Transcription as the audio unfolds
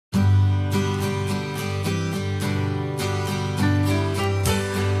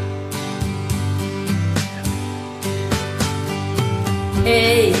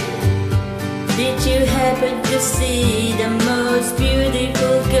Hey, did you happen to see the most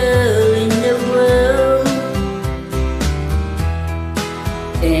beautiful girl in the world?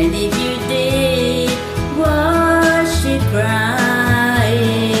 And if you did, was she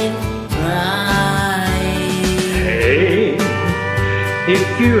crying, crying? Hey, if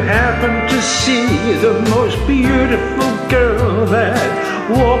you happen to see the most beautiful girl that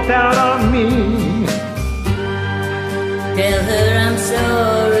walked out on me, tell her I'm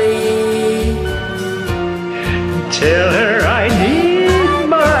sorry. tell her I need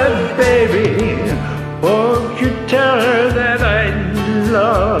my baby. Won't you tell her that I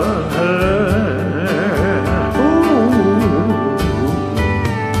love her? Ooh.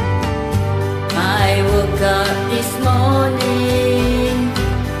 I woke up this morning,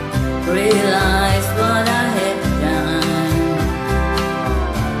 realized what I had done.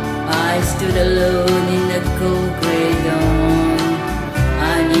 I stood alone in the cold grey dawn.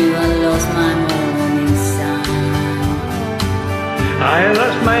 I knew I lost my morning sun. I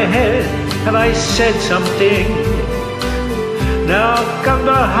lost my head and I said something. Now come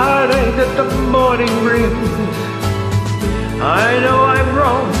the heartache that the morning brings. I know I'm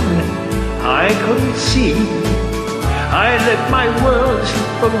wrong, I couldn't see. I let my world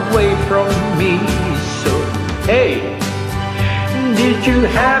slip away from me. So, hey, did you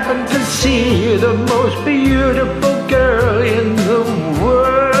happen to see the most beautiful girl in the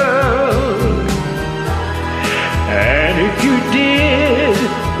world? And if you did,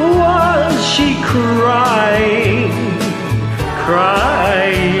 was she crying,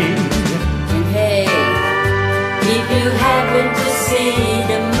 crying? And hey, if you happen to see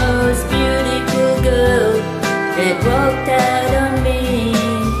the most beautiful girl that walked out on me,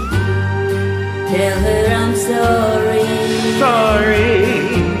 tell her I'm sorry. Sorry,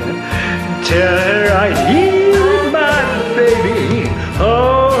 tell her I need my baby.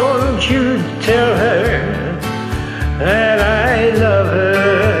 Oh, won't you tell her that I love her?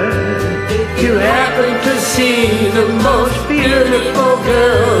 If you happen to see the most beautiful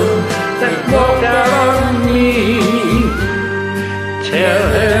girl that walked out on me, tell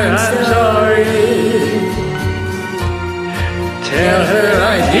her I'm sorry. Tell her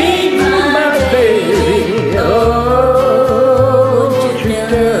I need my baby. Oh, won't you tell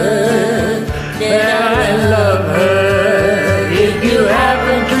her that I love her? If you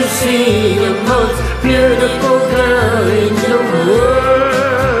happen to see the most beautiful girl in the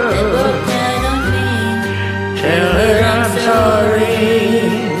world, tell her I'm sorry.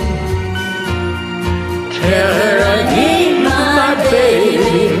 Tell her I need my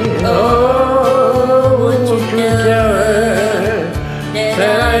baby. Oh, won't you tell her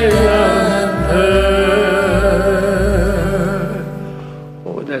that I love her?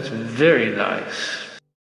 Oh, that's very nice.